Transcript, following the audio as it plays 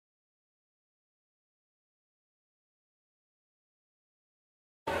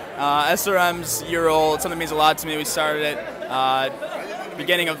SRM's year-old. It's something that means a lot to me. We started it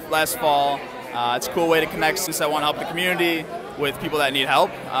beginning of last fall. It's a cool way to connect since I want to help the community with people that need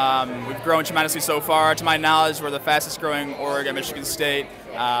help. We've grown tremendously so far. To my knowledge, we're the fastest growing org at Michigan State.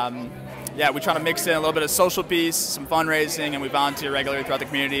 Yeah, we try to mix in a little bit of social piece, some fundraising, and we volunteer regularly throughout the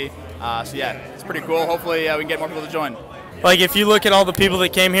community. So yeah, it's pretty cool. Hopefully we can get more people to join. Like, if you look at all the people that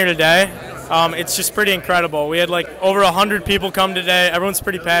came here today, it's just pretty incredible. We had like over 100 people come today. Everyone's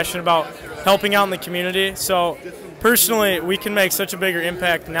pretty passionate about helping out in the community. So personally, we can make such a bigger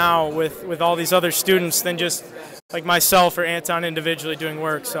impact now with all these other students than just like myself or Anton individually doing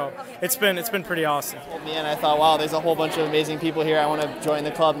work. So it's been pretty awesome. Me and I thought, wow, there's a whole bunch of amazing people here. I want to join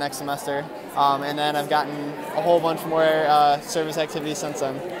the club next semester. And then I've gotten a whole bunch more service activities since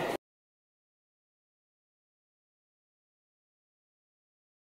then.